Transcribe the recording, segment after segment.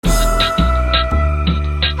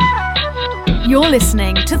You're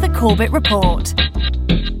listening to The Corbett Report.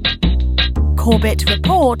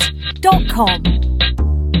 CorbettReport.com.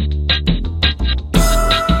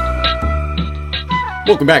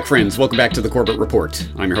 Welcome back, friends. Welcome back to The Corbett Report.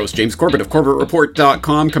 I'm your host, James Corbett of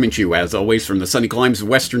CorbettReport.com, coming to you, as always, from the sunny climes of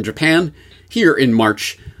Western Japan, here in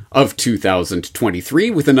March of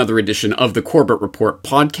 2023, with another edition of The Corbett Report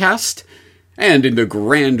podcast. And in the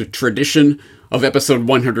grand tradition of episode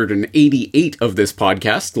 188 of this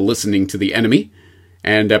podcast, Listening to the Enemy,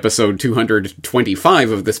 and episode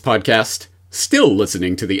 225 of this podcast, Still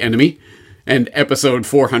Listening to the Enemy, and episode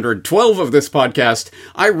 412 of this podcast,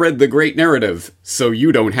 I Read the Great Narrative, So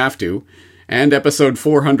You Don't Have to, and episode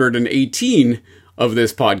 418 of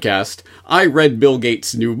this podcast, I Read Bill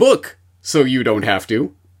Gates' new book, So You Don't Have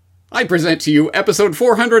to. I present to you episode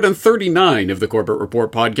 439 of the Corbett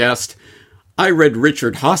Report podcast, I Read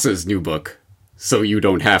Richard Haass's new book, So You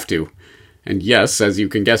Don't Have to. And yes, as you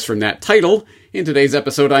can guess from that title, in today's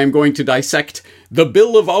episode I am going to dissect The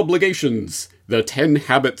Bill of Obligations, The 10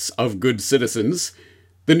 Habits of Good Citizens,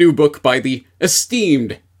 the new book by the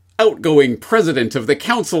esteemed, outgoing president of the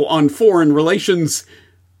Council on Foreign Relations,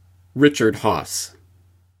 Richard Haass.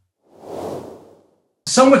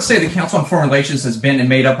 Some would say the Council on Foreign Relations has been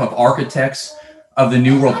made up of architects of the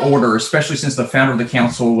New World Order, especially since the founder of the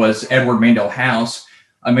Council was Edward Mandell House,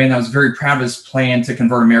 a man that was very proud of his plan to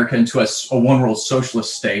convert America into a one-world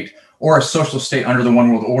socialist state, or a socialist state under the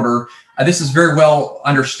One World Order. This is very well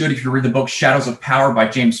understood if you read the book Shadows of Power by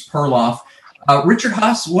James Perloff. Richard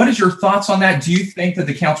Haass, what is your thoughts on that? Do you think that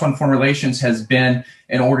the Council on Foreign Relations has been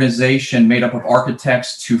an organization made up of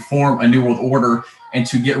architects to form a New World Order and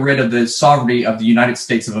to get rid of the sovereignty of the United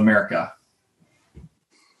States of America?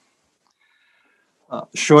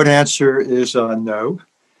 Short answer is no.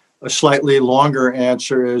 A slightly longer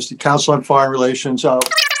answer is the Council on Foreign Relations.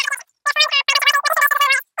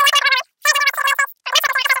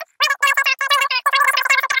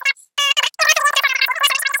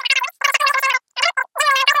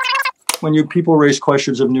 When people raise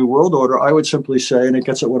questions of New World Order, I would simply say, and it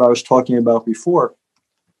gets at what I was talking about before,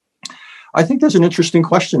 I think there's an interesting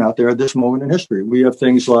question out there at this moment in history. We have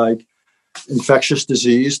things like infectious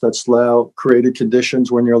disease that's now created conditions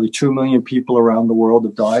where nearly 2 million people around the world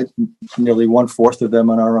have died, nearly 1/4 of them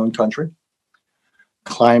in our own country.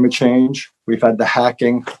 Climate change. We've had the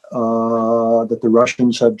hacking that the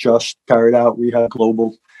Russians have just carried out. We have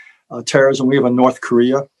global terrorism. We have a North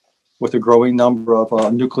Korea with a growing number of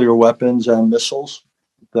nuclear weapons and missiles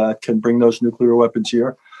that can bring those nuclear weapons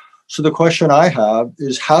here. So the question I have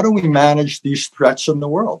is, how do we manage these threats in the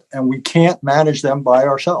world? And we can't manage them by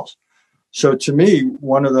ourselves. So to me,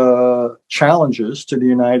 one of the challenges to the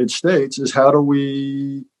United States is, how do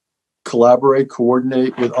we collaborate,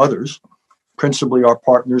 coordinate with others, principally our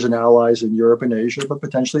partners and allies in Europe and Asia, but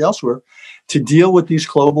potentially elsewhere, to deal with these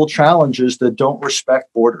global challenges that don't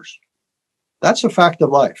respect borders? That's a fact of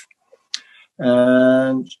life.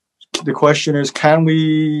 And the question is, can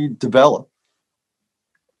we develop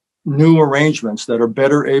new arrangements that are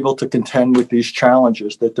better able to contend with these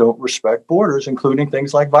challenges that don't respect borders, including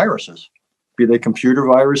things like viruses, be they computer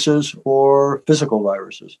viruses or physical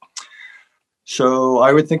viruses? So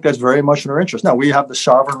I would think that's very much in our interest. Now, we have the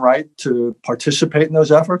sovereign right to participate in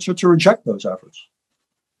those efforts or to reject those efforts.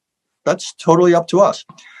 That's totally up to us.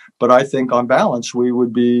 But I think on balance, we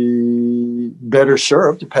would be better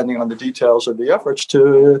served, depending on the details of the efforts,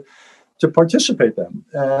 to participate them.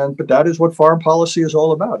 But that is what foreign policy is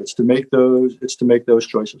all about. It's to make those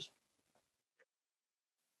choices.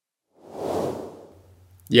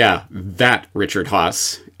 Yeah, that Richard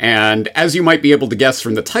Haass. And as you might be able to guess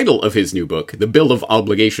from the title of his new book, The Bill of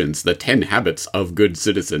Obligations, The 10 Habits of Good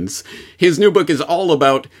Citizens, his new book is all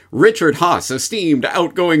about Richard Haass, esteemed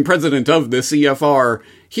outgoing president of the CFR,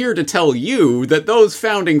 here to tell you that those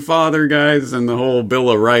founding father guys and the whole Bill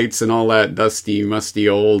of Rights and all that dusty, musty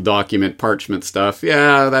old document parchment stuff,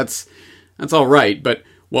 yeah, that's all right. But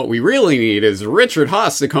what we really need is Richard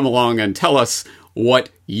Haass to come along and tell us what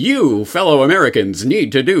you, fellow Americans,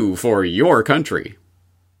 need to do for your country.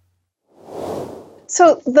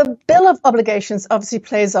 So the Bill of Obligations obviously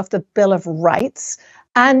plays off the Bill of Rights,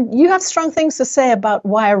 and you have strong things to say about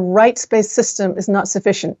why a rights-based system is not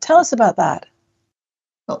sufficient. Tell us about that.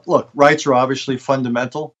 Look, rights are obviously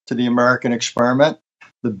fundamental to the American experiment.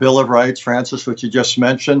 The Bill of Rights, Francis, which you just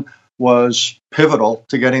mentioned, was pivotal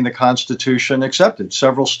to getting the Constitution accepted.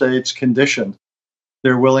 Several states conditioned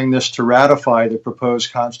their willingness to ratify the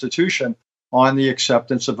proposed Constitution on the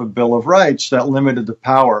acceptance of a Bill of Rights that limited the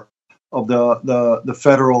power of the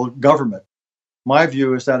federal government. My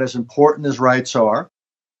view is that as important as rights are,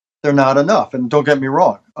 they're not enough. And don't get me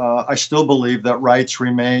wrong, I still believe that rights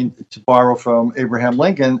remain, to borrow from Abraham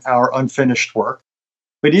Lincoln, our unfinished work.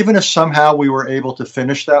 But even if somehow we were able to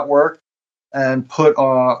finish that work and put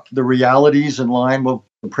the realities in line with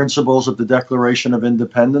the principles of the Declaration of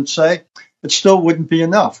Independence, say, it still wouldn't be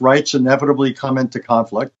enough. Rights inevitably come into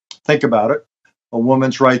conflict. Think about it. A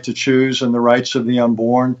woman's right to choose and the rights of the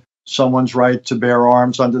unborn, someone's right to bear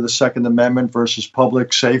arms under the Second Amendment versus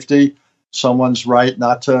public safety, someone's right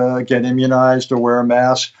not to get immunized or wear a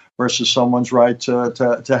mask versus someone's right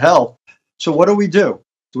to health. So what do?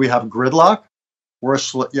 Do we have gridlock?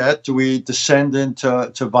 Worse yet, do we descend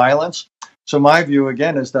into violence? So my view,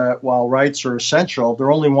 again, is that while rights are essential,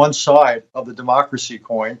 they're only one side of the democracy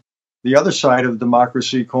coin. The other side of the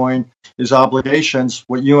democracy coin is obligations,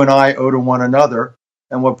 what you and I owe to one another,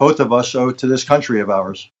 and what both of us owe to this country of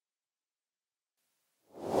ours.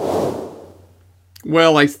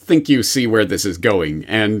 Well, I think you see where this is going,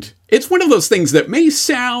 and it's one of those things that may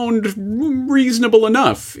sound reasonable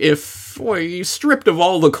enough if stripped of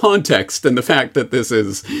all the context and the fact that this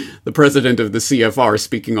is the president of the CFR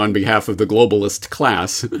speaking on behalf of the globalist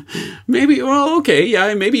class. Maybe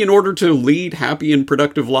in order to lead happy and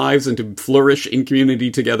productive lives and to flourish in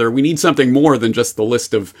community together, we need something more than just the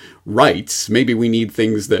list of rights. Maybe we need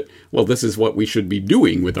things that, this is what we should be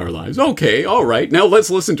doing with our lives. Okay, all right, now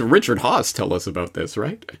let's listen to Richard Haass tell us about this,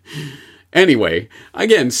 right? Anyway,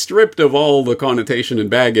 again, stripped of all the connotation and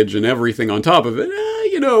baggage and everything on top of it,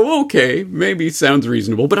 okay, maybe sounds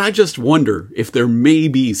reasonable, but I just wonder if there may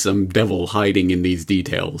be some devil hiding in these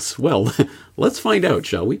details. Well, let's find out,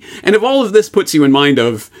 shall we? And if all of this puts you in mind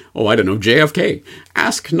of, JFK,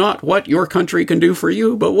 ask not what your country can do for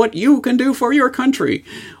you, but what you can do for your country.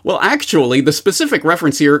 Well, actually, the specific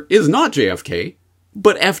reference here is not JFK,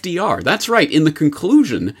 but FDR. That's right, in the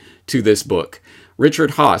conclusion to this book,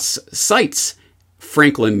 Richard Haass cites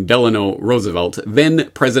Franklin Delano Roosevelt,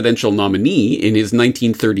 then presidential nominee, in his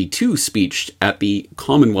 1932 speech at the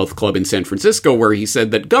Commonwealth Club in San Francisco, where he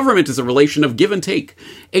said that government is a relation of give and take,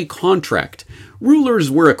 a contract.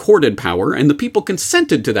 Rulers were accorded power, and the people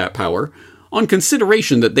consented to that power on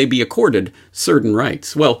consideration that they be accorded certain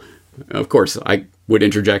rights. Well, of course, I would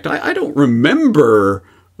interject, I don't remember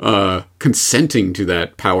consenting to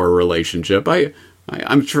that power relationship.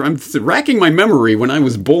 I'm racking my memory. When I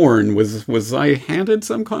was born, was I handed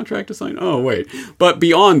some contract to sign? Oh, wait. But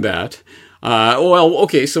beyond that,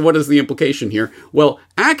 so what is the implication here? Well,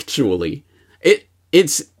 actually,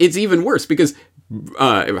 it's even worse, because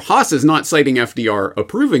Haass is not citing FDR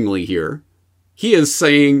approvingly here. He is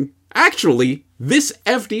saying, actually, this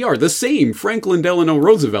FDR, the same Franklin Delano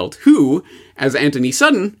Roosevelt, who, as Anthony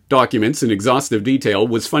Sutton documents in exhaustive detail,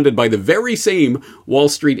 was funded by the very same Wall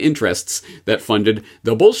Street interests that funded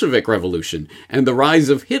the Bolshevik Revolution and the rise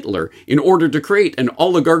of Hitler in order to create an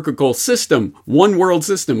oligarchical system, one world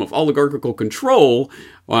system of oligarchical control,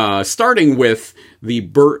 starting with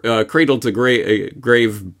the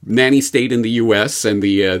cradle-to-grave nanny state in the U.S. and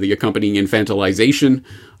the accompanying infantilization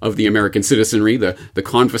of the American citizenry, the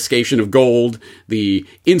confiscation of gold, the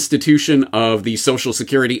institution of the Social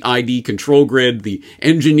Security ID control grid, the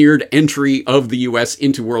engineered entry of the U.S.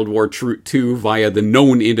 into World War II via the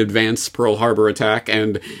known-in-advance Pearl Harbor attack,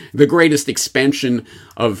 and the greatest expansion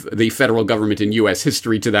of the federal government in U.S.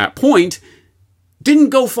 history to that point, didn't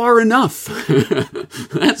go far enough.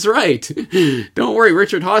 That's right. Don't worry,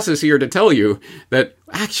 Richard Haass is here to tell you that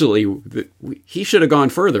actually he should have gone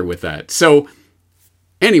further with that. So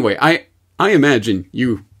anyway, I imagine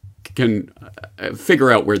you can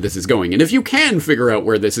figure out where this is going. And if you can figure out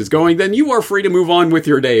where this is going, then you are free to move on with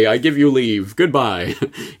your day. I give you leave. Goodbye.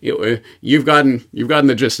 You've gotten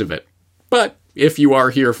the gist of it. But if you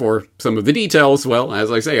are here for some of the details, well,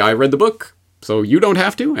 as I say, I read the book, so you don't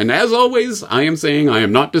have to. And as always, I am saying I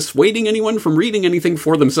am not dissuading anyone from reading anything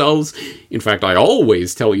for themselves. In fact, I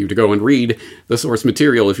always tell you to go and read the source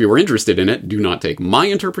material if you are interested in it. Do not take my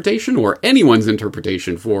interpretation or anyone's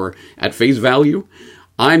interpretation at face value.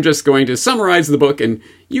 I'm just going to summarize the book, and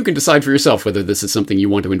you can decide for yourself whether this is something you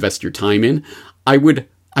want to invest your time in. I would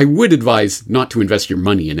advise not to invest your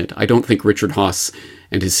money in it. I don't think Richard Haass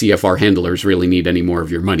and his CFR handlers really need any more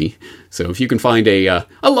of your money. So if you can find a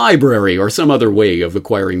library or some other way of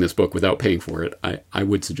acquiring this book without paying for it, I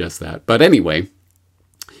would suggest that. But anyway,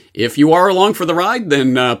 if you are along for the ride,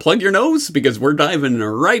 then plug your nose, because we're diving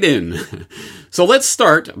right in. So let's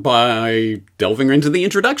start by delving into the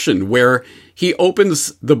introduction, where he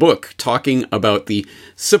opens the book talking about the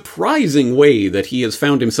surprising way that he has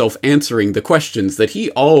found himself answering the questions that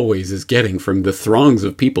he always is getting from the throngs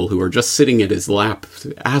of people who are just sitting at his lap,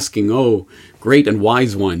 asking, "Oh, great and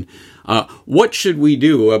wise one, what should we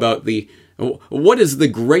do about What is the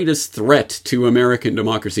greatest threat to American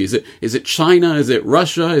democracy? Is it China? Is it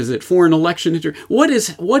Russia? Is it foreign election? What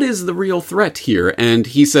is the real threat here? And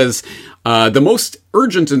he says, the most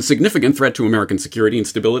urgent and significant threat to American security and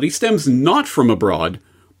stability stems not from abroad,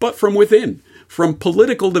 but from within. From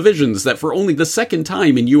political divisions that for only the second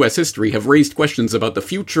time in U.S. history have raised questions about the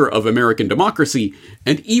future of American democracy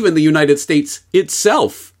and even the United States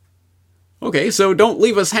itself. Okay, so don't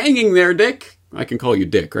leave us hanging there, Dick. I can call you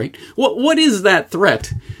Dick, right? What is that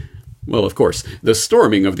threat? Well, of course, the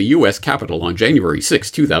storming of the U.S. Capitol on January 6,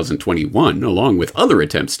 2021, along with other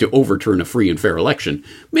attempts to overturn a free and fair election,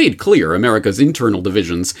 made clear America's internal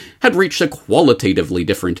divisions had reached a qualitatively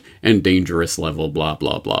different and dangerous level, blah,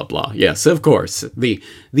 blah, blah, blah. Yes, of course, the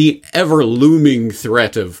ever-looming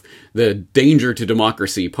threat of the danger to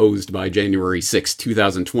democracy posed by January 6,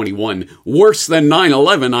 2021. Worse than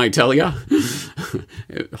 9/11, I tell ya.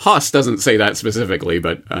 Haas doesn't say that specifically,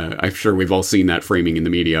 but I'm sure we've all seen that framing in the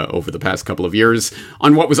media over the past couple of years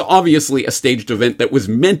on what was obviously a staged event that was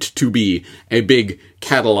meant to be a big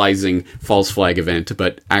catalyzing false flag event,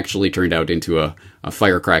 but actually turned out into a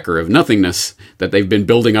firecracker of nothingness that they've been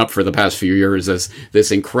building up for the past few years as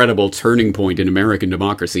this incredible turning point in American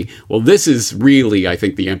democracy. Well, this is really, I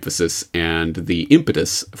think, the emphasis and the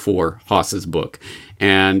impetus for Haas's book.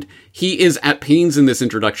 And he is at pains in this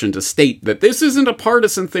introduction to state that this isn't a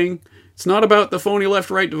partisan thing. It's not about the phony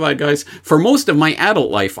left-right divide, guys. For most of my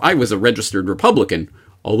adult life, I was a registered Republican.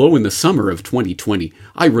 Although in the summer of 2020,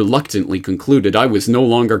 I reluctantly concluded I was no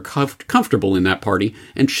longer comfortable in that party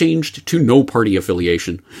and changed to no party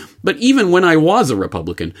affiliation. But even when I was a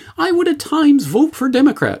Republican, I would at times vote for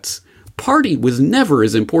Democrats. Party was never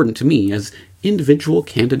as important to me as individual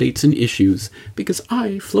candidates and issues, because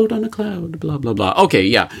I float on a cloud, blah, blah, blah. Okay,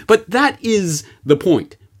 yeah, but that is the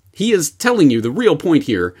point. He is telling you the real point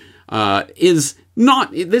here is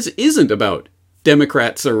not, this isn't about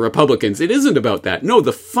Democrats or Republicans. It isn't about that. No,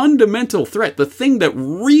 the fundamental threat, the thing that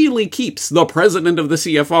really keeps the president of the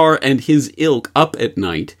CFR and his ilk up at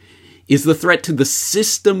night, is the threat to the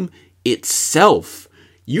system itself.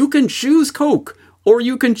 You can choose Coke or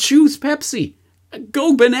you can choose Pepsi.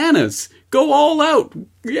 Go bananas. Go all out.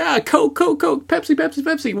 Yeah, Coke,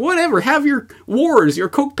 Pepsi, whatever. Have your wars, your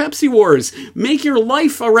Coke-Pepsi wars. Make your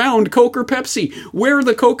life around Coke or Pepsi. Wear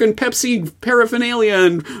the Coke and Pepsi paraphernalia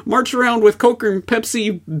and march around with Coke and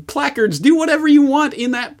Pepsi placards. Do whatever you want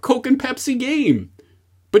in that Coke and Pepsi game.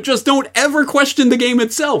 But just don't ever question the game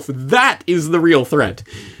itself. That is the real threat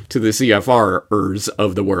to the CFRers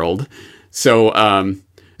of the world. So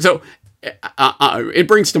it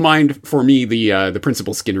brings to mind for me the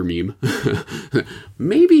Principal Skinner meme.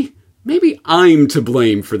 Maybe I'm to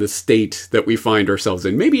blame for the state that we find ourselves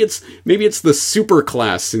in. Maybe it's the super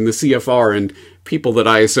class in the CFR and people that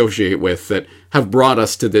I associate with that have brought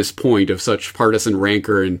us to this point of such partisan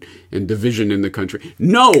rancor and division in the country.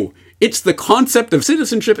 No, it's the concept of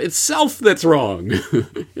citizenship itself that's wrong.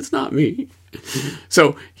 It's not me.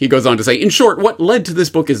 So he goes on to say, in short, what led to this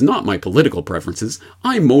book is not my political preferences.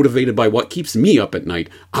 I'm motivated by what keeps me up at night.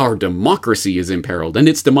 Our democracy is imperiled, and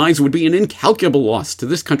its demise would be an incalculable loss to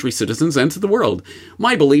this country's citizens and to the world.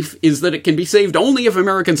 My belief is that it can be saved only if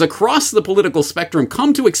Americans across the political spectrum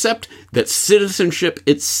come to accept that citizenship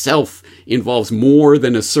itself involves more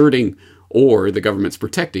than asserting or the government's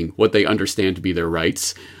protecting what they understand to be their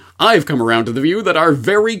rights. I've come around to the view that our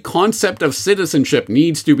very concept of citizenship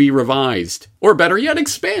needs to be revised, or better yet,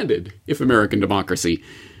 expanded, if American democracy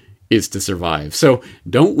is to survive. So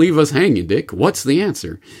don't leave us hanging, Dick. What's the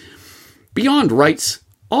answer? Beyond rights,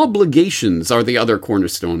 obligations are the other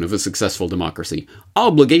cornerstone of a successful democracy.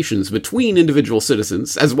 Obligations between individual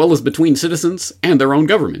citizens, as well as between citizens and their own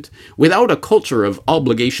government. Without a culture of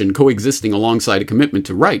obligation coexisting alongside a commitment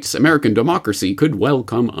to rights, American democracy could well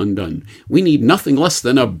come undone. We need nothing less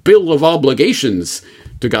than a bill of obligations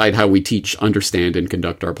to guide how we teach, understand, and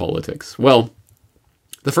conduct our politics. Well,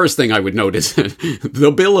 the first thing I would note is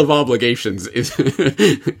the Bill of Obligations is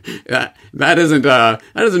that isn't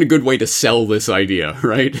a good way to sell this idea,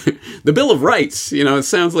 right? The Bill of Rights, it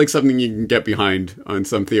sounds like something you can get behind on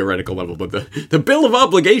some theoretical level, but the Bill of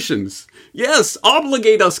Obligations, yes,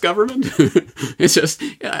 obligate us, government. It's just,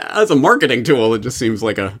 as a marketing tool, it just seems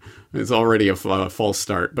like it's already a false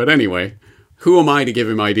start. But anyway, who am I to give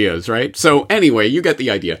him ideas, right? So anyway, you get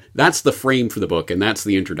the idea. That's the frame for the book, and that's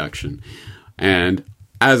the introduction. And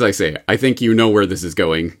as I say, I think you know where this is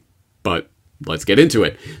going, but let's get into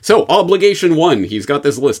it. So, obligation 1. He's got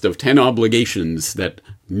this list of 10 obligations that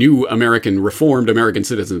new reformed American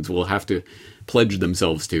citizens will have to pledge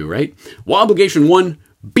themselves to, right? Well, obligation 1,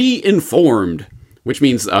 be informed. which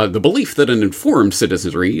means the belief that an informed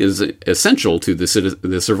citizenry is essential to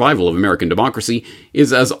the survival of American democracy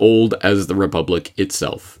is as old as the Republic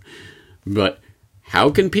itself. But how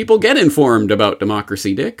can people get informed about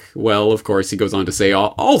democracy, Dick? Well, of course, he goes on to say,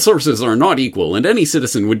 all sources are not equal, and any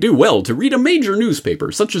citizen would do well to read a major newspaper,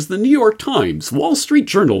 such as the New York Times, Wall Street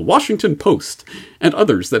Journal, Washington Post, and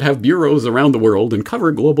others that have bureaus around the world and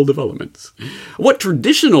cover global developments. What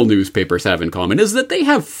traditional newspapers have in common is that they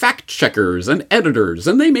have fact-checkers and editors,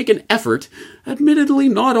 and they make an effort, admittedly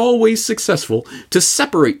not always successful, to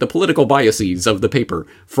separate the political biases of the paper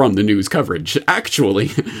from the news coverage.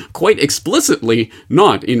 Actually, quite explicitly,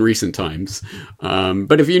 not in recent times.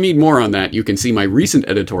 But if you need more on that, you can see my recent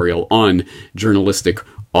editorial on journalistic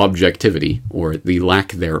objectivity, or the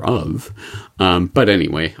lack thereof. But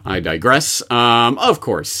anyway, I digress. Of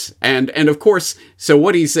course. And of course, so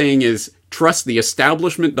what he's saying is, trust the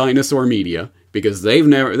establishment dinosaur media, because they've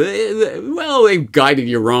guided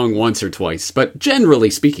you wrong once or twice, but generally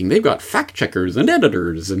speaking, they've got fact-checkers and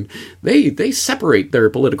editors, and they separate their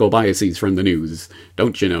political biases from the news,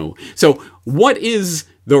 don't you know? So what is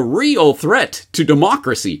the real threat to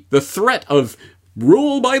democracy? The threat of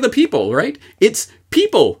rule by the people, right? It's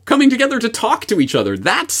people coming together to talk to each other.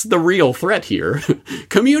 That's the real threat here.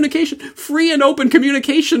 Communication, free and open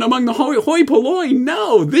communication among the hoi polloi.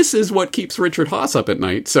 No, this is what keeps Richard Haass up at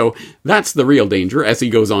night. So that's the real danger, as he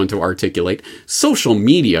goes on to articulate. Social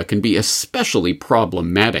media can be especially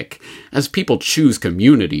problematic, as people choose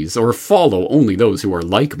communities or follow only those who are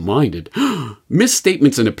like-minded.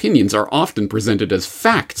 Misstatements and opinions are often presented as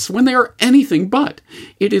facts when they are anything but.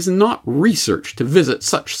 It is not research to visit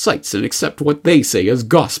such sites and accept what they say as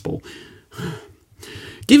gospel.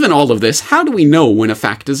 Given all of this, how do we know when a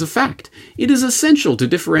fact is a fact? It is essential to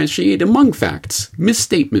differentiate among facts,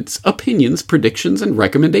 misstatements, opinions, predictions, and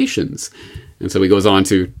recommendations. And so he goes on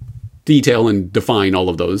to detail and define all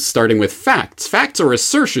of those, starting with facts. Facts are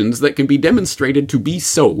assertions that can be demonstrated to be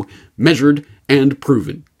so, measured and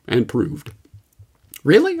proven and proved.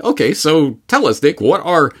 Really? Okay, so tell us, Dick, what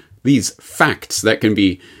are these facts that can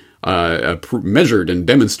be measured and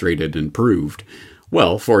demonstrated and proved?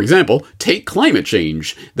 Well, for example, take climate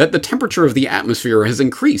change. That the temperature of the atmosphere has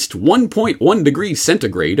increased 1.1 degrees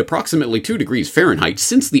centigrade, approximately 2 degrees Fahrenheit,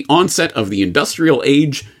 since the onset of the industrial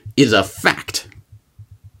age is a fact.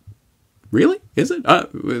 Really? Is it?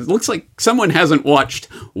 It looks like someone hasn't watched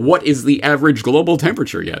What is the Average Global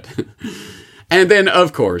Temperature yet. And then,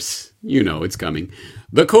 of course, you know it's coming.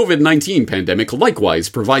 The COVID-19 pandemic likewise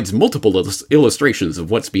provides multiple illustrations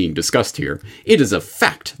of what's being discussed here. It is a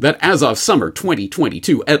fact that as of summer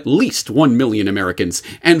 2022, at least 1 million Americans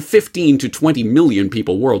and 15 to 20 million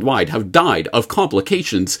people worldwide have died of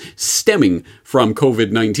complications stemming from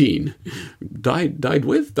COVID-19.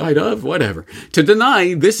 Died of, whatever. To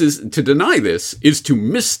deny this is to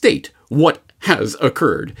misstate what has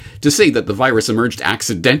occurred. To say that the virus emerged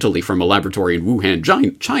accidentally from a laboratory in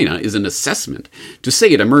Wuhan, China is an assessment. To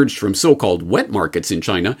say it emerged from so-called wet markets in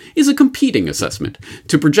China is a competing assessment.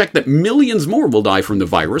 To project that millions more will die from the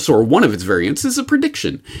virus or one of its variants is a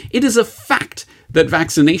prediction. It is a fact that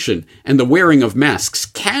vaccination and the wearing of masks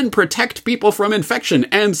can protect people from infection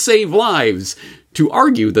and save lives. To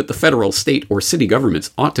argue that the federal, state, or city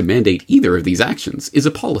governments ought to mandate either of these actions is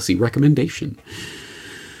a policy recommendation.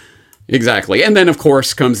 Exactly. And then, of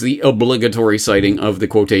course, comes the obligatory citing of the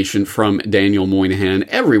quotation from Daniel Moynihan,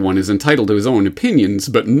 "Everyone is entitled to his own opinions,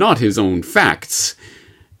 but not his own facts,"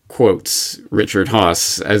 quotes Richard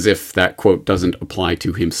Haass, as if that quote doesn't apply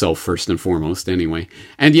to himself first and foremost anyway.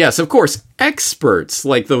 And yes, of course, experts,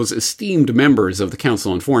 like those esteemed members of the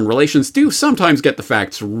Council on Foreign Relations, do sometimes get the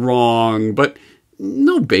facts wrong, but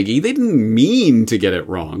no biggie, they didn't mean to get it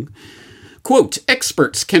wrong. Quote,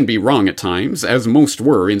 "Experts can be wrong at times, as most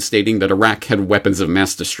were in stating that Iraq had weapons of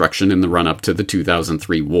mass destruction in the run-up to the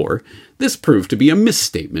 2003 war. This proved to be a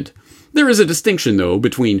misstatement. There is a distinction, though,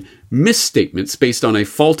 between misstatements based on a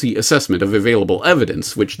faulty assessment of available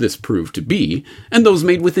evidence, which this proved to be, and those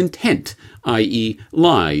made with intent, i.e.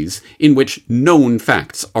 lies, in which known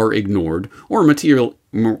facts are ignored, or material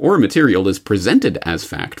is presented as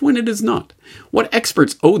fact when it is not. What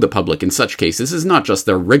experts owe the public in such cases is not just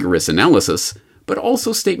their rigorous analysis, but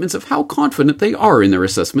also statements of how confident they are in their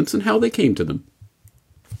assessments and how they came to them."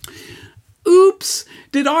 Oops!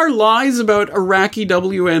 Did our lies about Iraqi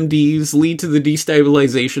WMDs lead to the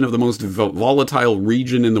destabilization of the most volatile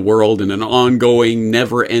region in the world and an ongoing,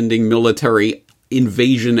 never-ending military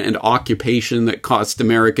invasion and occupation that cost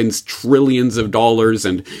Americans trillions of dollars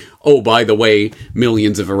and, oh, by the way,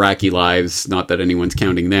 millions of Iraqi lives, not that anyone's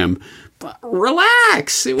counting them? But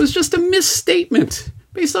relax! It was just a misstatement.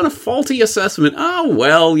 based on a faulty assessment. Oh,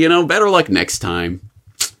 well, better luck next time.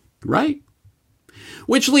 Right?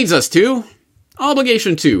 Which leads us to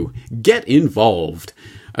Obligation 2, get involved.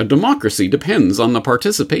 A democracy depends on the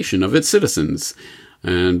participation of its citizens.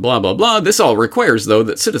 And blah, blah, blah. This all requires, though,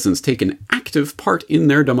 that citizens take an active part in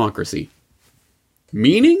their democracy.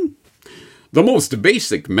 Meaning? The most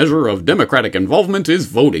basic measure of democratic involvement is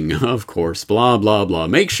voting, of course, blah, blah, blah.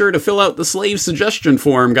 Make sure to fill out the slave suggestion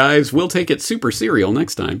form, guys. We'll take it super serial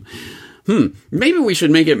next time. Maybe we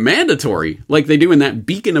should make it mandatory, like they do in that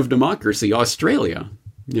beacon of democracy, Australia.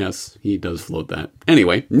 Yes, he does float that.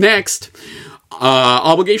 Anyway, next.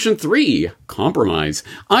 Obligation 3, compromise.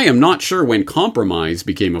 I am not sure when compromise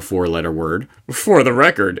became a 4-letter word. For the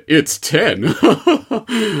record, it's 10.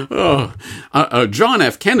 John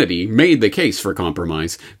F. Kennedy made the case for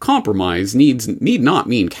compromise. Compromise need not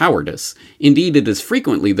mean cowardice. Indeed, it is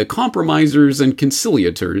frequently the compromisers and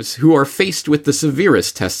conciliators who are faced with the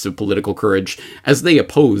severest tests of political courage as they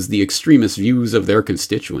oppose the extremist views of their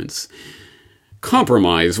constituents.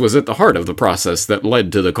 Compromise was at the heart of the process that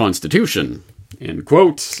led to the Constitution. End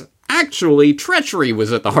quote. Actually, treachery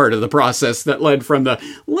was at the heart of the process that led from the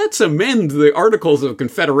let's amend the Articles of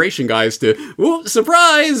Confederation guys to, whoop,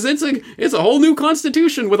 surprise, it's a whole new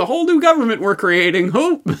constitution with a whole new government we're creating.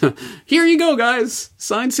 Oh, here you go, guys.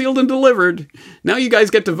 Signed, sealed, and delivered. Now you guys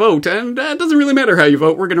get to vote, and it doesn't really matter how you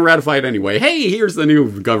vote. We're going to ratify it anyway. Hey, here's the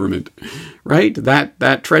new government. Right?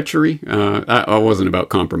 That treachery, that wasn't about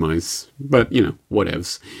compromise. But,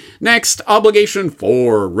 whatevs. Next, Obligation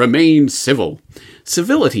 4, remain civil.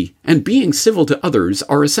 Civility and being civil to others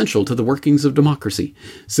are essential to the workings of democracy.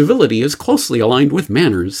 Civility is closely aligned with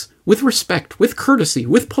manners, with respect, with courtesy,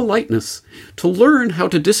 with politeness. To learn how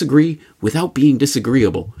to disagree without being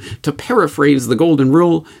disagreeable. To paraphrase the golden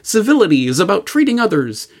rule, civility is about treating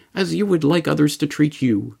others as you would like others to treat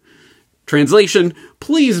you. Translation,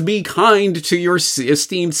 please be kind to your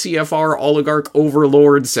esteemed CFR oligarch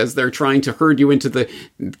overlords as they're trying to herd you into the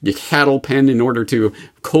cattle pen in order to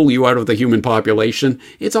cull you out of the human population.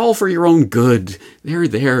 It's all for your own good. They're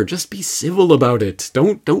there. Just be civil about it.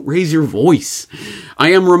 Don't raise your voice.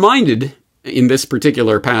 I am reminded in this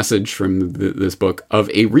particular passage from this book of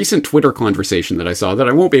a recent Twitter conversation that I saw that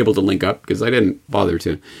I won't be able to link up because I didn't bother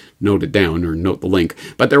to note it down or note the link.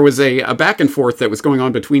 But there was a back and forth that was going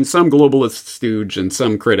on between some globalist stooge and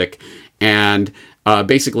some critic. And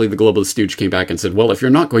basically the globalist stooge came back and said, well, if you're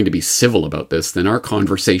not going to be civil about this, then our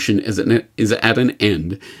conversation is at an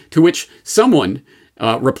end. To which someone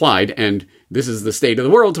replied, and this is the state of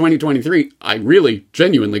the world 2023. I really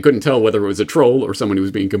genuinely couldn't tell whether it was a troll or someone who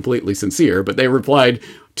was being completely sincere, but they replied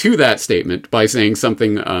to that statement by saying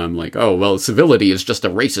something like, oh, well, civility is just a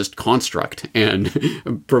racist construct,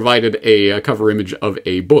 and provided a cover image of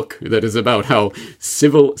a book that is about how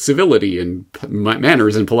civility and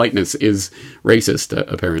manners and politeness is racist,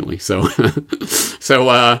 apparently. So,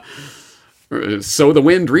 sow the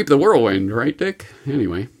wind, reap the whirlwind, right, Dick?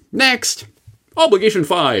 Anyway, next. Obligation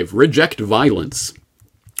 5, reject violence.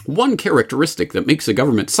 One characteristic that makes a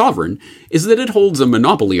government sovereign is that it holds a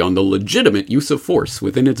monopoly on the legitimate use of force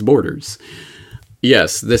within its borders.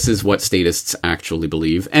 Yes, this is what statists actually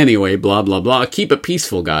believe. Anyway, blah, blah, blah. Keep it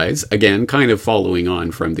peaceful, guys. Again, kind of following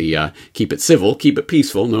on from the keep it civil, keep it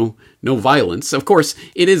peaceful, no violence. Of course,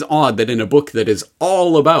 it is odd that in a book that is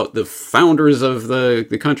all about the founders of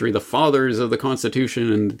the country, the fathers of the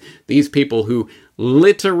Constitution, and these people who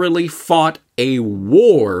literally fought a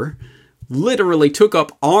war, literally took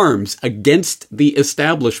up arms against the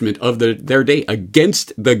establishment of their day,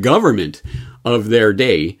 against the government of their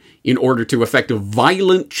day, in order to effect a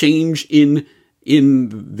violent change in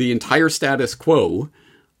the entire status quo,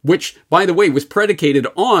 which, by the way, was predicated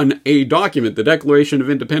on a document, the Declaration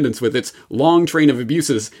of Independence, with its long train of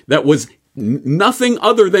abuses, that was nothing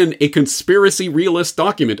other than a conspiracy realist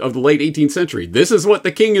document of the late 18th century. This is what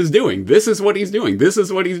the king is doing. This is what he's doing. This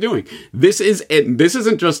is what he's doing. This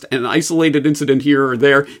isn't just an isolated incident here or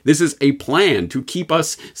there. This is a plan to keep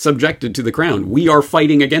us subjected to the crown. We are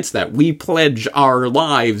fighting against that. We pledge our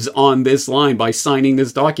lives on this line by signing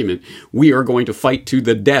this document. We are going to fight to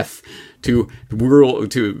the death to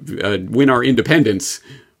win our independence.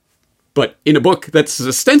 But in a book that's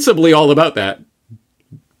ostensibly all about that,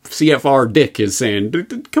 CFR Dick is saying,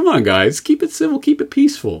 come on, guys, keep it civil, keep it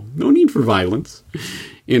peaceful. No need for violence.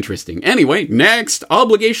 Interesting. Anyway, next,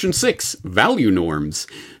 Obligation 6, value norms.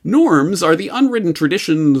 Norms are the unwritten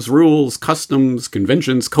traditions, rules, customs,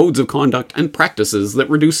 conventions, codes of conduct, and practices that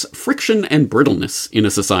reduce friction and brittleness in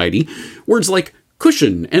a society. Words like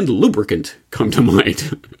cushion, and lubricant come to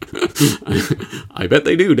mind. I bet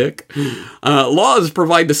they do, Dick. Laws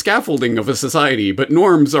provide the scaffolding of a society, but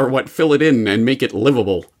norms are what fill it in and make it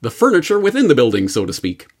livable. The furniture within the building, so to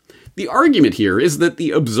speak. The argument here is that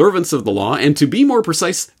the observance of the law, and to be more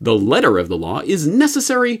precise, the letter of the law, is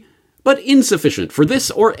necessary but insufficient for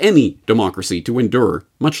this or any democracy to endure,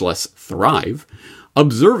 much less thrive.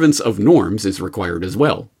 Observance of norms is required as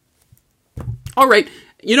well. All right,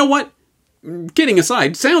 you know what? Kidding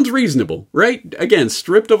aside, sounds reasonable, right? Again,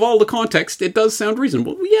 stripped of all the context, it does sound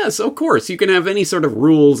reasonable. Yes, of course, you can have any sort of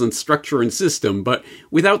rules and structure and system, but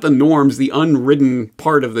without the norms, the unwritten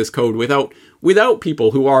part of this code, without people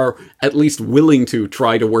who are at least willing to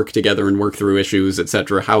try to work together and work through issues,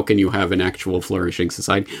 etc., how can you have an actual flourishing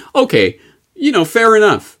society? Okay, fair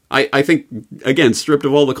enough. I think, again, stripped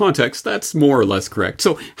of all the context, that's more or less correct.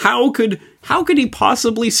 So how could he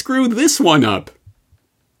possibly screw this one up?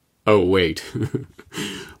 Oh, wait.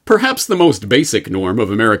 Perhaps the most basic norm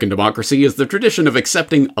of American democracy is the tradition of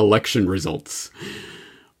accepting election results.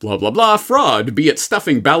 Blah, blah, blah, fraud, be it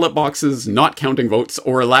stuffing ballot boxes, not counting votes,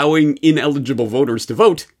 or allowing ineligible voters to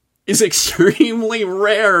vote, is extremely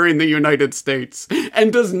rare in the United States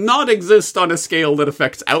and does not exist on a scale that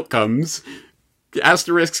affects outcomes.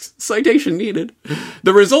 Asterisk, citation needed.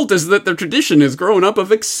 The result is that the tradition has grown up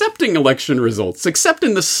of accepting election results, except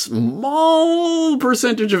in the small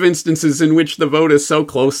percentage of instances in which the vote is so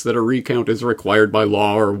close that a recount is required by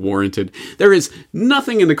law or warranted. There is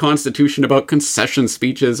nothing in the Constitution about concession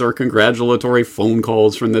speeches or congratulatory phone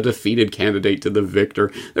calls from the defeated candidate to the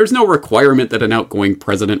victor. There's no requirement that an outgoing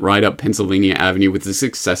president ride up Pennsylvania Avenue with his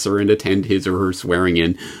successor and attend his or her swearing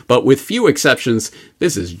in. But with few exceptions,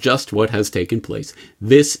 this is just what has taken place.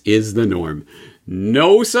 This is the norm.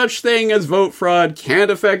 No such thing as vote fraud. Can't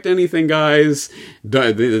affect anything, guys.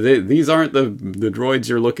 These aren't the droids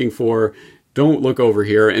you're looking for. Don't look over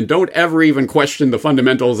here, and don't ever even question the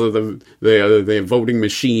fundamentals of the voting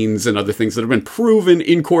machines and other things that have been proven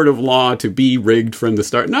in court of law to be rigged from the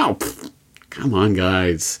start. No, come on,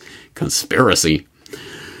 guys. Conspiracy.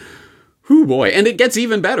 Whew, boy. And it gets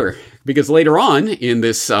even better, because later on in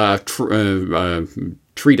this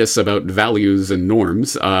treatise about values and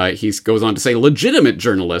norms, he goes on to say legitimate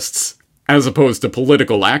journalists, as opposed to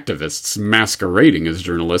political activists masquerading as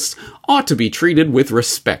journalists, ought to be treated with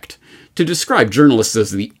respect. To describe journalists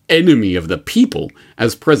as the enemy of the people,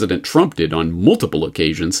 as President Trump did on multiple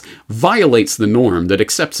occasions, violates the norm that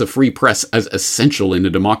accepts a free press as essential in a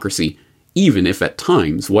democracy, even if at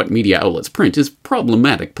times what media outlets print is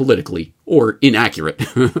problematic politically or inaccurate.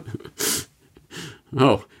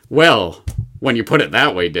 Oh, well, when you put it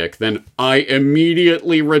that way, Dick, then I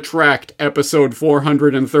immediately retract episode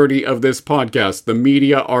 430 of this podcast. The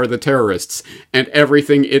media are the terrorists, and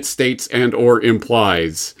everything it states and or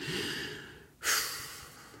implies.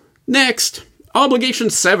 Next, obligation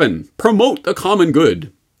 7, promote the common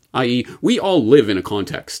good, i.e., we all live in a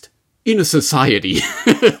context. In a society,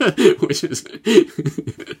 which is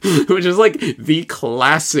like the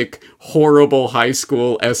classic horrible high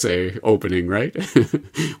school essay opening, right?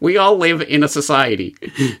 We all live in a society.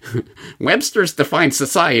 Webster's defines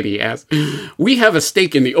society as, we have a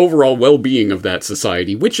stake in the overall well-being of that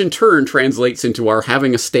society, which in turn translates into our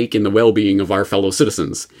having a stake in the well-being of our fellow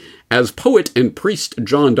citizens. As poet and priest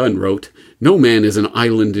John Donne wrote, no man is an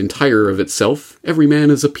island entire of itself. Every man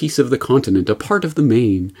is a piece of the continent, a part of the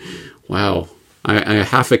main. Wow. I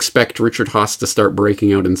half expect Richard Haas to start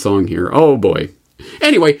breaking out in song here. Oh, boy.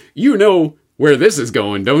 Anyway, you know where this is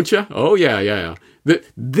going, don't you? Oh, yeah.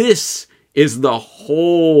 This is the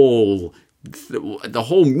whole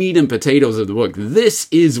meat and potatoes of the book. This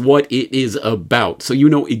is what it is about. So you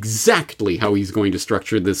know exactly how he's going to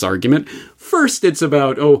structure this argument. First, it's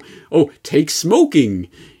about, take smoking.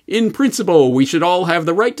 In principle, we should all have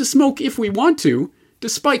the right to smoke if we want to,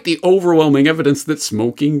 despite the overwhelming evidence that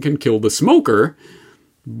smoking can kill the smoker.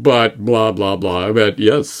 But blah, blah, blah. But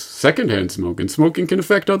yes, secondhand smoking can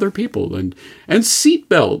affect other people. And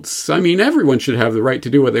seatbelts. I mean, everyone should have the right to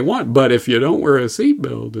do what they want. But if you don't wear a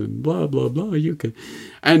seatbelt and blah, blah, blah, you can.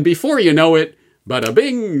 And before you know it, bada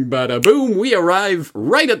bing, bada boom, we arrive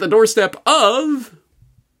right at the doorstep of...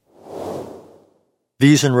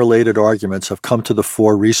 These and related arguments have come to the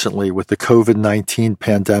fore recently with the COVID-19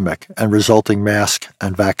 pandemic and resulting mask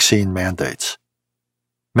and vaccine mandates.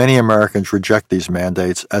 Many Americans reject these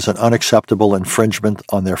mandates as an unacceptable infringement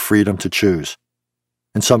on their freedom to choose,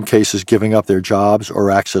 in some cases giving up their jobs or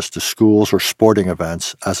access to schools or sporting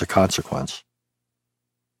events as a consequence.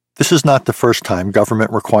 This is not the first time government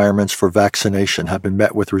requirements for vaccination have been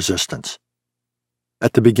met with resistance.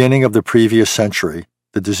 At the beginning of the previous century,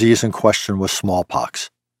 the disease in question was smallpox.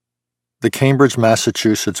 the Cambridge,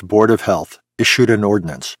 Massachusetts Board of Health issued an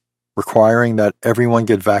ordinance requiring that everyone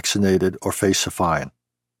get vaccinated or face a fine.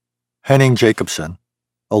 Henning Jacobson,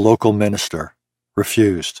 a local minister,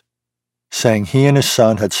 refused, saying he and his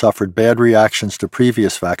son had suffered bad reactions to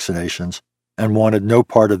previous vaccinations and wanted no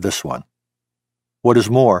part of this one. What is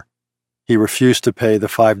more, he refused to pay the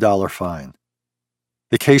 $5 fine.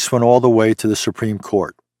 The case went all the way to the Supreme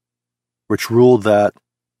Court, which ruled that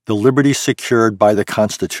the liberty secured by the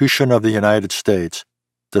Constitution of the United States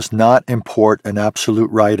does not import an absolute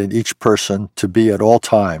right in each person to be at all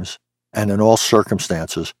times and in all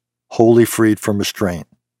circumstances wholly freed from restraint.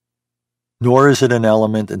 Nor is it an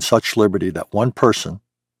element in such liberty that one person,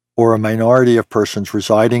 or a minority of persons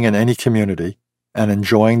residing in any community and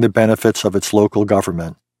enjoying the benefits of its local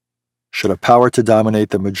government, should have power to dominate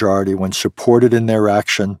the majority when supported in their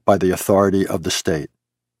action by the authority of the state.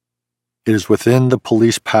 It is within the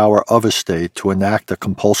police power of a state to enact a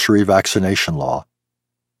compulsory vaccination law,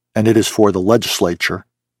 and it is for the legislature,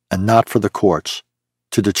 and not for the courts,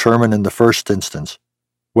 to determine in the first instance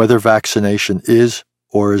whether vaccination is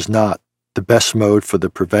or is not the best mode for the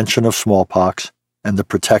prevention of smallpox and the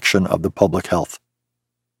protection of the public health.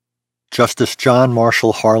 Justice John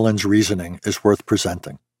Marshall Harlan's reasoning is worth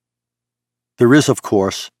presenting. There is, of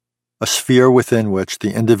course, a sphere within which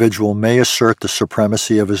the individual may assert the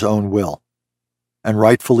supremacy of his own will, and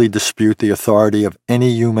rightfully dispute the authority of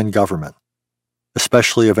any human government,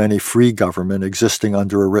 especially of any free government existing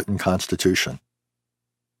under a written constitution.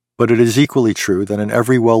 But it is equally true that in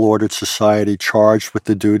every well-ordered society charged with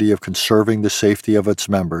the duty of conserving the safety of its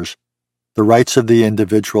members, the rights of the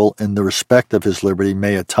individual in the respect of his liberty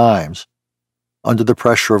may at times, under the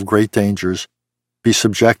pressure of great dangers, be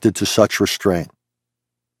subjected to such restraint,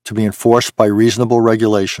 to be enforced by reasonable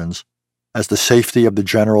regulations as the safety of the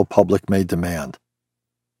general public may demand.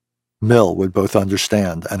 Mill would both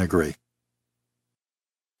understand and agree.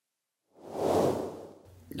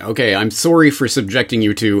 Okay, I'm sorry for subjecting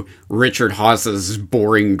you to Richard Haas's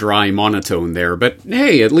boring, dry monotone there, but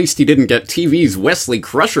hey, at least he didn't get TV's Wesley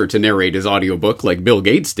Crusher to narrate his audiobook like Bill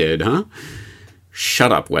Gates did, huh?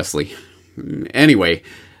 Shut up, Wesley. Anyway,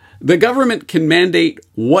 the government can mandate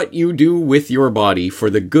what you do with your body for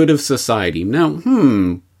the good of society. Now,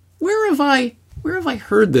 where have I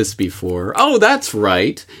heard this before? Oh, that's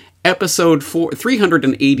right. Episode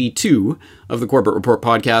 382 of the Corbett Report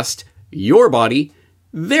podcast, Your Body,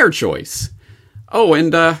 Their Choice. Oh,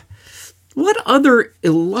 and what other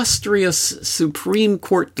illustrious Supreme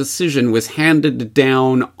Court decision was handed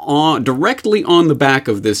down directly on the back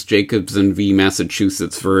of this Jacobson v.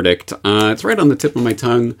 Massachusetts verdict? It's right on the tip of my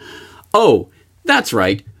tongue. Oh, that's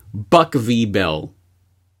right, Buck v. Bell.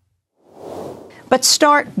 But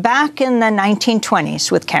start back in the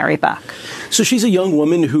 1920s with Carrie Buck. So she's a young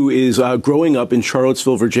woman who is growing up in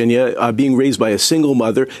Charlottesville, Virginia, being raised by a single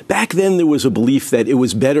mother. Back then, there was a belief that it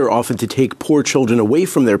was better often to take poor children away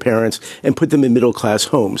from their parents and put them in middle-class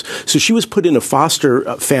homes. So she was put in a foster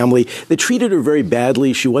family that treated her very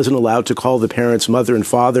badly. She wasn't allowed to call the parents mother and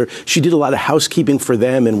father. She did a lot of housekeeping for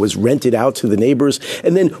them and was rented out to the neighbors.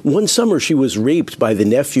 And then one summer, she was raped by the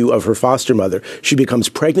nephew of her foster mother. She becomes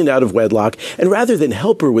pregnant out of wedlock, and rather than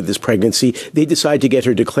help her with this pregnancy, they decide to get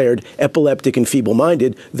her declared epileptic and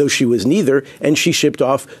feeble-minded, though she was neither, and she shipped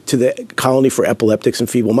off to the colony for epileptics and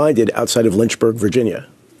feeble-minded outside of Lynchburg, Virginia.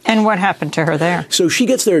 And what happened to her there? So she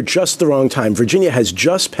gets there at just the wrong time. Virginia has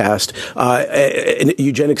just passed a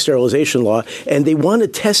eugenic sterilization law, and they want to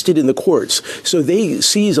test it in the courts. So they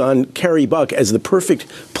seize on Carrie Buck as the perfect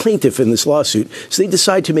plaintiff in this lawsuit. So they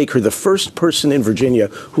decide to make her the first person in Virginia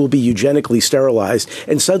who will be eugenically sterilized,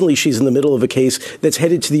 and suddenly she's in the middle of a case that's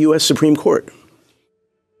headed to the U.S. Supreme Court.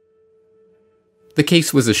 The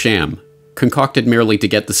case was a sham, concocted merely to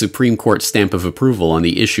get the Supreme Court stamp of approval on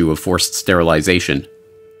the issue of forced sterilization.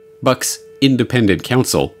 Buck's independent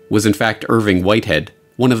counsel was in fact Irving Whitehead,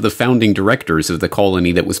 one of the founding directors of the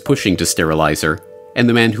colony that was pushing to sterilize her, and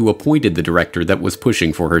the man who appointed the director that was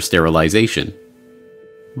pushing for her sterilization.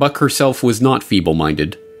 Buck herself was not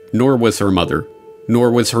feeble-minded, nor was her mother,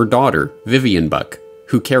 nor was her daughter, Vivian Buck,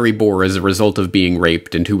 who Carrie bore as a result of being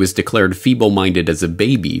raped and who was declared feeble-minded as a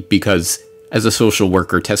baby because, as a social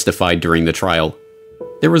worker testified during the trial,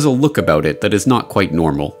 there was a look about it that is not quite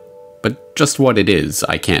normal, but just what it is,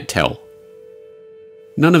 I can't tell.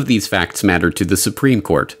 None of these facts mattered to the Supreme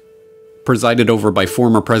Court. Presided over by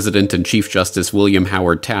former President and Chief Justice William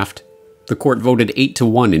Howard Taft, the court voted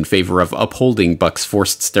 8-1 in favor of upholding Buck's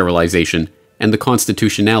forced sterilization and the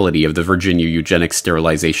constitutionality of the Virginia eugenic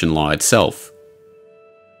sterilization law itself.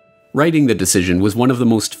 Writing the decision was one of the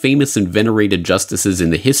most famous and venerated justices in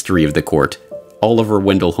the history of the court, Oliver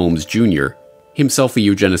Wendell Holmes Jr., himself a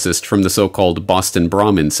eugenicist from the so-called Boston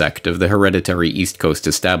Brahmin sect of the hereditary East Coast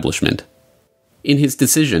establishment. In his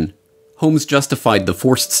decision, Holmes justified the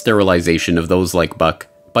forced sterilization of those like Buck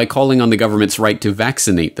by calling on the government's right to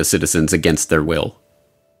vaccinate the citizens against their will.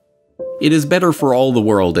 It is better for all the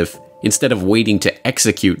world if, instead of waiting to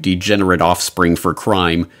execute degenerate offspring for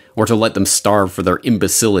crime, or to let them starve for their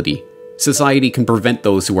imbecility, society can prevent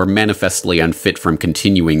those who are manifestly unfit from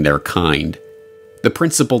continuing their kind. The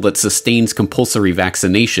principle that sustains compulsory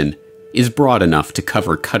vaccination is broad enough to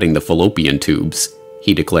cover cutting the fallopian tubes,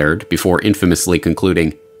 he declared, before infamously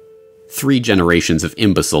concluding, 3 generations of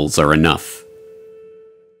imbeciles are enough.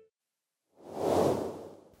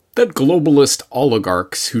 That globalist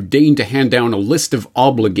oligarchs who deign to hand down a list of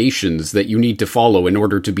obligations that you need to follow in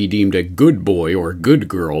order to be deemed a good boy or good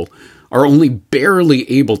girl are only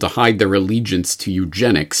barely able to hide their allegiance to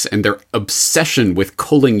eugenics and their obsession with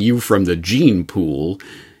culling you from the gene pool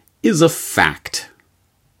is a fact.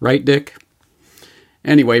 Right, Dick?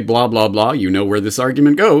 Anyway, blah blah blah, you know where this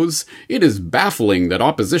argument goes. It is baffling that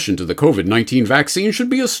opposition to the COVID-19 vaccine should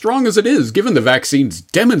be as strong as it is, given the vaccine's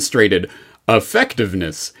demonstrated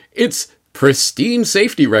effectiveness, its pristine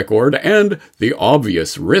safety record, and the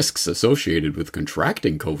obvious risks associated with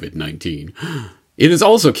contracting COVID-19. It is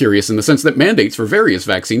also curious in the sense that mandates for various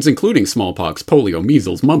vaccines, including smallpox, polio,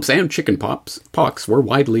 measles, mumps, and chickenpox, were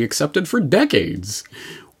widely accepted for decades.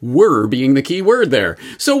 Were being the key word there.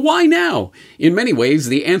 So why now? In many ways,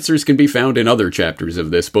 the answers can be found in other chapters of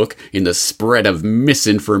this book, in the spread of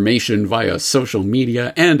misinformation via social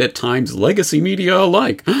media and, at times, legacy media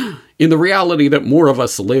alike. In the reality that more of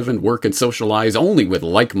us live and work and socialize only with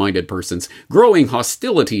like-minded persons, growing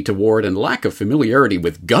hostility toward and lack of familiarity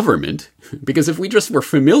with government. Because if we just were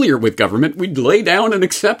familiar with government, we'd lay down and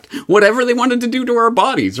accept whatever they wanted to do to our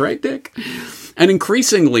bodies, right, Dick? An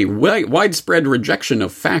increasingly widespread rejection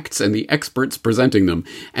of facts and the experts presenting them,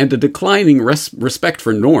 and a declining respect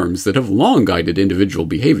for norms that have long guided individual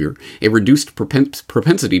behavior, a reduced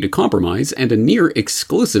propensity to compromise, and a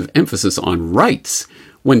near-exclusive emphasis on rights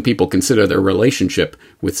when people consider their relationship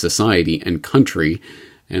with society and country.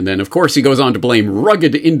 And then, of course, he goes on to blame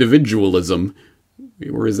rugged individualism,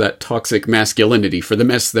 or is that toxic masculinity, for the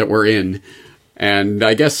mess that we're in. And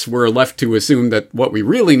I guess we're left to assume that what we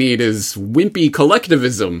really need is wimpy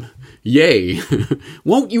collectivism. Yay.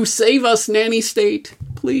 Won't you save us, nanny state?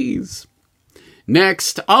 Please.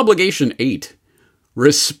 Next, obligation 8.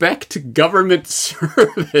 Respect government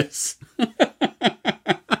service.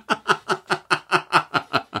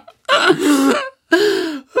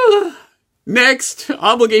 Next,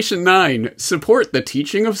 obligation 9. Support the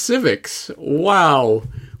teaching of civics. Wow.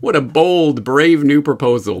 What a bold, brave new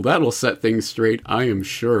proposal. That'll set things straight, I am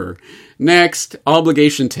sure. Next,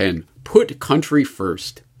 obligation 10. Put country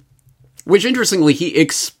first. Which, interestingly, he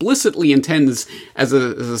explicitly intends as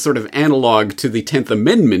a sort of analog to the 10th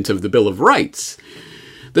Amendment of the Bill of Rights.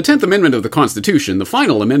 The 10th Amendment of the Constitution, the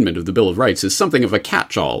final amendment of the Bill of Rights, is something of a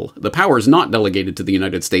catch-all. The powers not delegated to the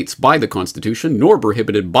United States by the Constitution, nor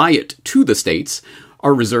prohibited by it to the states,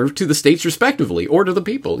 are reserved to the states respectively, or to the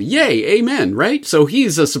people. Yay, amen, right? So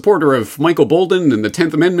he's a supporter of Michael Bolden and the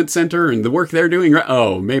 10th Amendment Center and the work they're doing, right?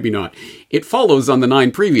 Oh, maybe not. It follows on the 9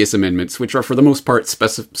 previous amendments, which are for the most part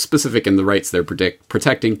specific in the rights they're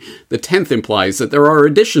protecting. The 10th implies that there are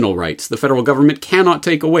additional rights the federal government cannot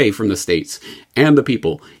take away from the states and the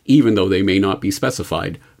people, even though they may not be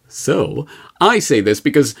specified. So, I say this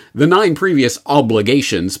because the 9 previous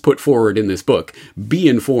obligations put forward in this book, be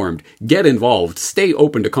informed, get involved, stay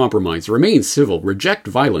open to compromise, remain civil, reject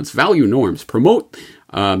violence, value norms, promote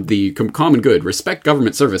the common good, respect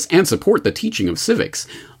government service, and support the teaching of civics,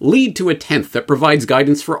 lead to a 10th that provides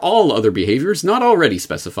guidance for all other behaviors not already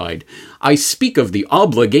specified. I speak of the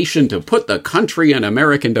obligation to put the country and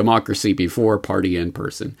American democracy before party and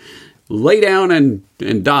person. Lay down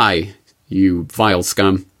and die, you vile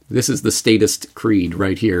scum. This is the statist creed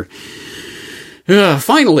right here.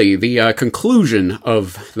 Finally, the conclusion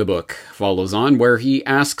of the book follows on, where he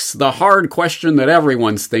asks the hard question that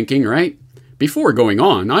everyone's thinking, right? Before going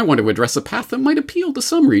on, I want to address a path that might appeal to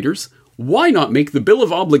some readers. Why not make the Bill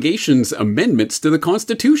of Obligations amendments to the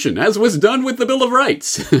Constitution, as was done with the Bill of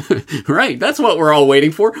Rights? Right, that's what we're all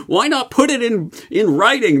waiting for. Why not put it in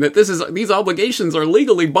writing that these obligations are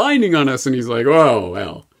legally binding on us? And he's like, oh,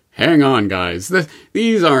 well, hang on, guys.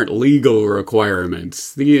 These aren't legal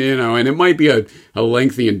requirements. And it might be a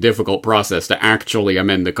lengthy and difficult process to actually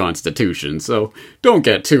amend the Constitution, so don't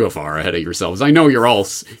get too far ahead of yourselves. I know you're all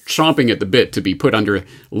chomping at the bit to be put under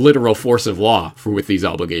literal force of law with these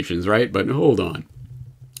obligations, right? But hold on.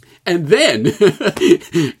 And then,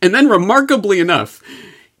 remarkably enough,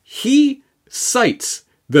 he cites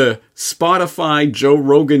the Spotify Joe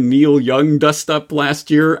Rogan Neil Young dust up last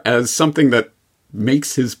year as something that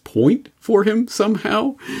makes his point for him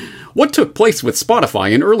somehow? What took place with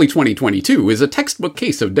Spotify in early 2022 is a textbook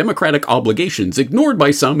case of democratic obligations ignored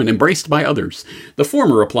by some and embraced by others. The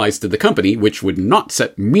former applies to the company, which would not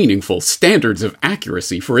set meaningful standards of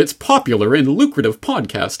accuracy for its popular and lucrative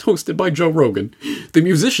podcast hosted by Joe Rogan. The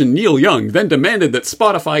musician Neil Young then demanded that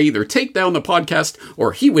Spotify either take down the podcast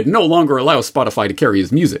or he would no longer allow Spotify to carry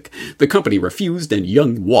his music. The company refused and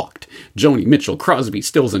Young walked. Joni Mitchell, Crosby,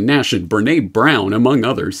 Stills and Nash, and Brene Brown, among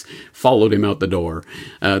others, followed him out the door.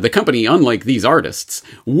 The company, unlike these artists,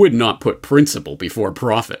 would not put principle before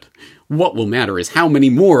profit. What will matter is how many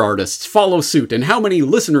more artists follow suit and how many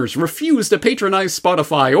listeners refuse to patronize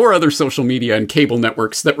Spotify or other social media and cable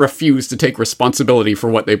networks that refuse to take responsibility for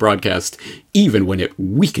what they broadcast, even when it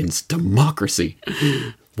weakens democracy.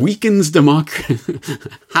 Weakens democracy.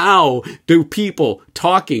 How do people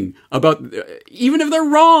talking about, even if they're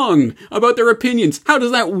wrong about their opinions, how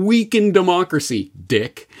does that weaken democracy,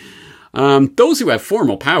 dick? Those who have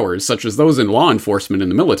formal powers, such as those in law enforcement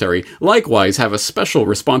and the military, likewise have a special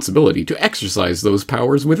responsibility to exercise those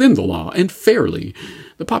powers within the law and fairly.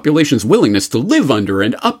 The population's willingness to live under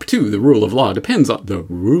and up to the rule of law depends on the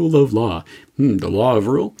rule of law. The law of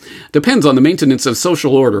rule? Depends on the maintenance of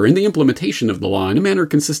social order and the implementation of the law in a manner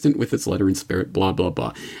consistent with its letter and spirit, blah, blah,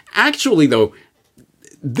 blah. Actually, though,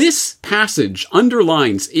 this passage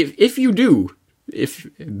underlines, if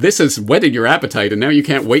this has whetted your appetite and now you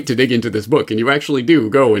can't wait to dig into this book and you actually do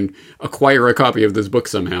go and acquire a copy of this book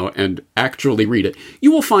somehow and actually read it,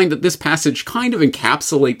 you will find that this passage kind of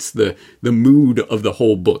encapsulates the mood of the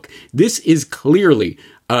whole book. This is clearly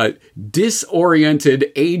a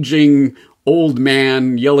disoriented, aging old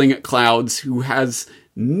man yelling at clouds who has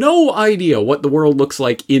no idea what the world looks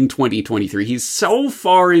like in 2023. He's so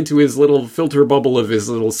far into his little filter bubble of his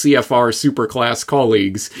little CFR superclass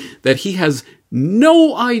colleagues that he has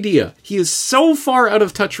no idea. He is so far out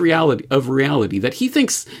of touch reality that he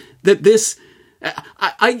thinks that this,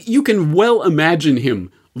 you can well imagine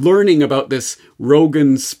him learning about this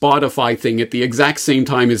Rogan Spotify thing at the exact same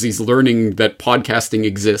time as he's learning that podcasting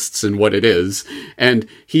exists and what it is. And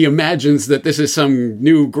he imagines that this is some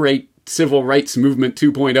new great civil rights movement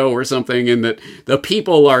 2.0 or something, and that the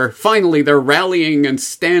people are finally, they're rallying and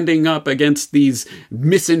standing up against these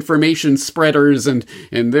misinformation spreaders, and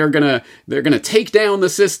they're gonna take down the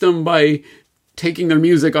system by taking their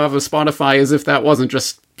music off of Spotify, as if that wasn't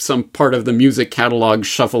just some part of the music catalog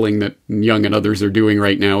shuffling that Young and others are doing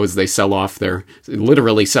right now as they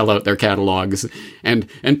literally sell out their catalogs. And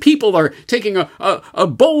people are taking a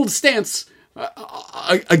bold stance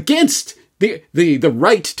against the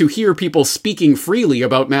right to hear people speaking freely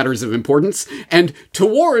about matters of importance, and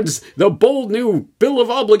towards the bold new Bill of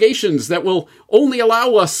Obligations that will only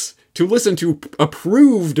allow us to listen to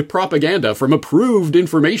approved propaganda from approved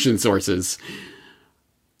information sources.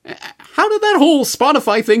 How did that whole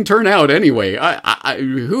Spotify thing turn out anyway?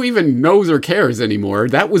 Who even knows or cares anymore?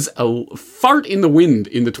 That was a fart in the wind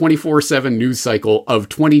in the 24/7 news cycle of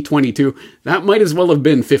 2022. That might as well have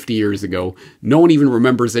been 50 years ago. No one even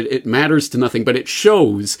remembers it. It matters to nothing, but it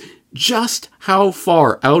shows just how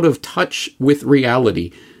far out of touch with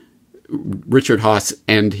reality Richard Haass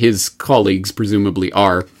and his colleagues presumably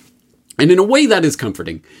are. And in a way that is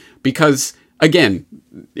comforting, because again,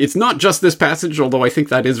 it's not just this passage, although I think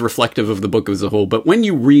that is reflective of the book as a whole. But when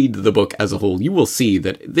you read the book as a whole, you will see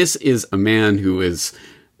that this is a man who is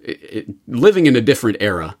living in a different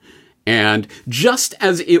era. And just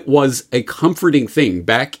as it was a comforting thing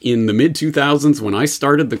back in the mid-2000s when I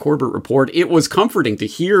started the Corbett Report, it was comforting to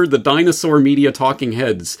hear the dinosaur media talking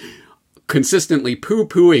heads consistently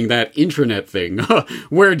poo-pooing that intranet thing.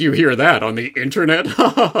 Where do you hear that? On the internet?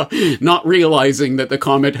 Not realizing that the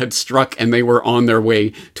comet had struck and they were on their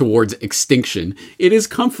way towards extinction. It is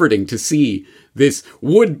comforting to see this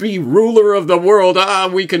would-be ruler of the world.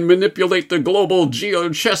 We can manipulate the global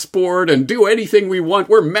chessboard and do anything we want.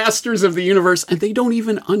 We're masters of the universe. And they don't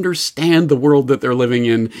even understand the world that they're living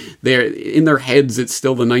in. In their heads, it's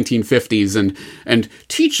still the 1950s. And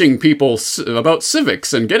teaching people about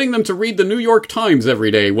civics and getting them to read the New York Times every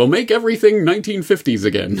day will make everything 1950s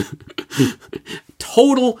again.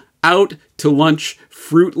 Total out to lunch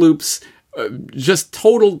Fruit Loops. Just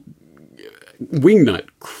total wingnut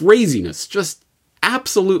craziness, just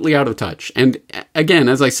absolutely out of touch. And again,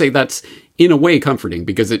 as I say, that's in a way comforting,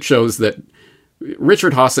 because it shows that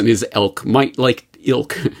Richard Haass and his ilk may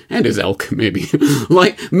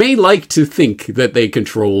like to think that they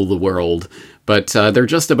control the world, but they're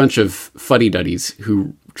just a bunch of fuddy-duddies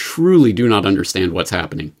who truly do not understand what's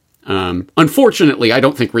happening. Unfortunately, I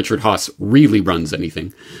don't think Richard Haass really runs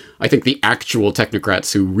anything. I think the actual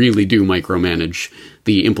technocrats who really do micromanage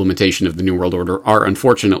the implementation of the New World Order are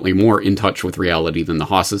unfortunately more in touch with reality than the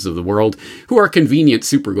Haasses of the world, who are convenient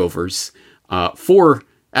supergovers for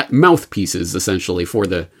mouthpieces, essentially, for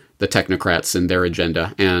the technocrats and their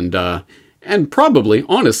agenda, and probably,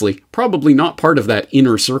 honestly, probably not part of that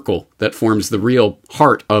inner circle that forms the real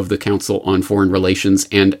heart of the Council on Foreign Relations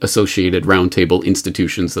and associated roundtable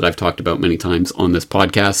institutions that I've talked about many times on this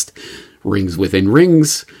podcast. Rings within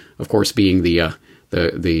rings, of course, being the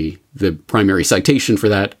primary citation for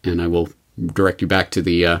that, and I will direct you back to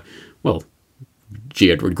the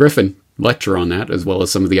G. Edward Griffin lecture on that, as well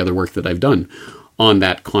as some of the other work that I've done on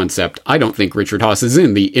that concept. I don't think Richard Haass is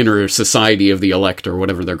in the inner society of the elect, or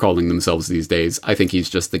whatever they're calling themselves these days. I think he's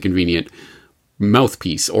just the convenient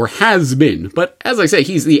mouthpiece, or has been. But as I say,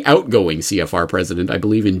 he's the outgoing CFR president. I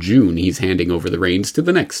believe in June he's handing over the reins to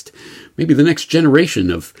the next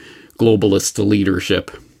generation of globalist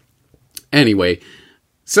leadership. Anyway,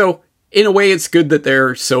 so in a way it's good that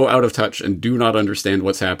they're so out of touch and do not understand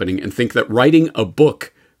what's happening and think that writing a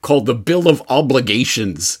book called The Bill of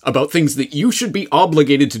Obligations about things that you should be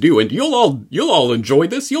obligated to do, and you'll all enjoy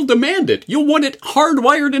this, you'll demand it, you'll want it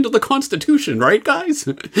hardwired into the Constitution, right, guys?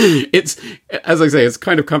 It's, as I say, it's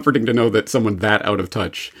kind of comforting to know that someone that out of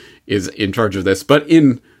touch is in charge of this, but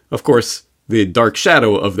of course, the dark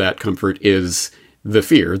shadow of that comfort is the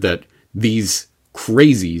fear that these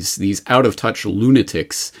crazies, these out-of-touch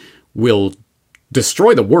lunatics, will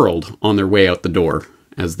destroy the world on their way out the door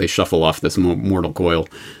as they shuffle off this mortal coil.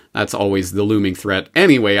 That's always the looming threat.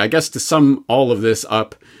 Anyway, I guess to sum all of this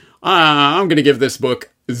up, I'm going to give this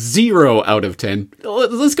book 0 out of 10.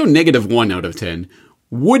 Let's go -1 out of 10.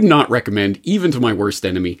 Would not recommend, even to my worst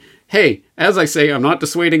enemy. Hey, as I say, I'm not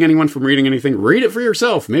dissuading anyone from reading anything. Read it for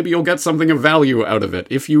yourself. Maybe you'll get something of value out of it.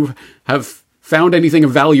 If you have found anything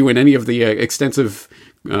of value in any of the extensive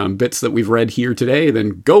bits that we've read here today,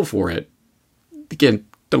 then go for it. Again,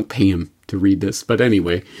 don't pay him to read this, but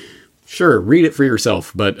anyway, sure, read it for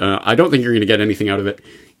yourself, but I don't think you're going to get anything out of it,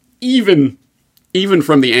 even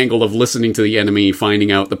from the angle of listening to the enemy, finding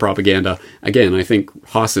out the propaganda. Again, I think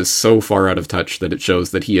Haass is so far out of touch that it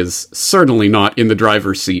shows that he is certainly not in the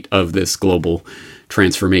driver's seat of this global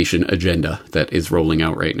transformation agenda that is rolling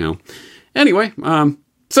out right now. Anyway,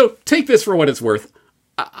 so take this for what it's worth.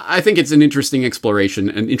 I think it's an interesting exploration,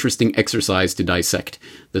 an interesting exercise to dissect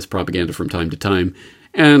this propaganda from time to time.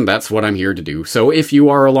 And that's what I'm here to do. So if you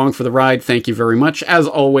are along for the ride, thank you very much. As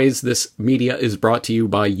always, this media is brought to you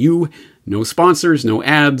by you. No sponsors, no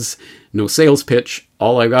ads, no sales pitch.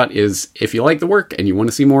 All I got is, if you like the work and you want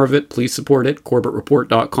to see more of it, please support it.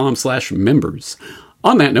 CorbettReport.com/members.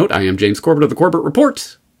 On that note, I am James Corbett of the Corbett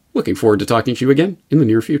Report. Looking forward to talking to you again in the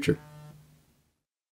near future.